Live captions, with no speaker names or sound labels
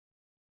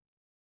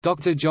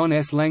Dr. John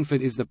S.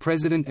 Langford is the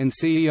president and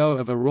CEO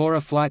of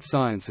Aurora Flight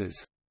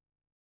Sciences.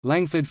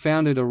 Langford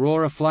founded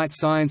Aurora Flight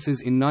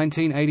Sciences in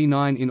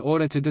 1989 in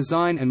order to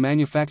design and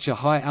manufacture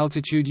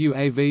high-altitude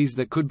UAVs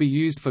that could be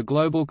used for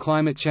global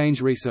climate change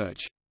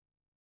research.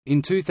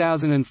 In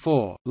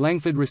 2004,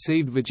 Langford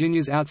received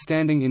Virginia's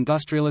Outstanding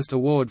Industrialist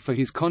Award for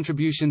his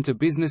contribution to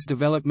business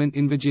development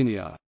in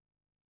Virginia.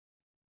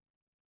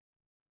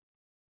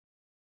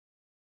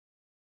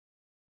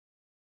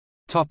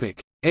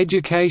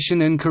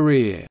 Education and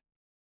career.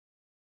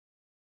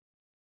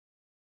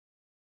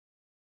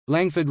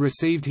 Langford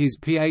received his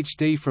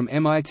Ph.D. from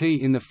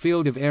MIT in the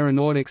field of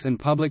aeronautics and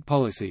public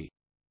policy.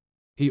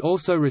 He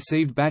also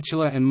received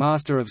Bachelor and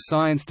Master of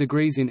Science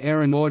degrees in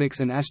Aeronautics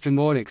and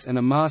Astronautics and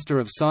a Master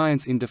of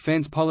Science in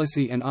Defense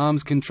Policy and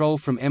Arms Control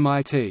from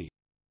MIT.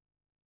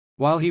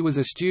 While he was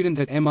a student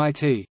at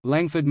MIT,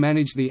 Langford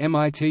managed the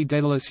MIT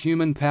Daedalus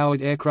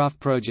human-powered aircraft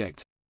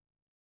project.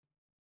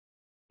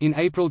 In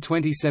April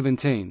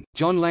 2017,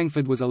 John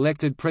Langford was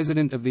elected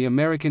president of the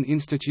American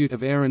Institute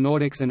of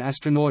Aeronautics and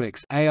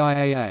Astronautics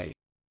 (AIAA).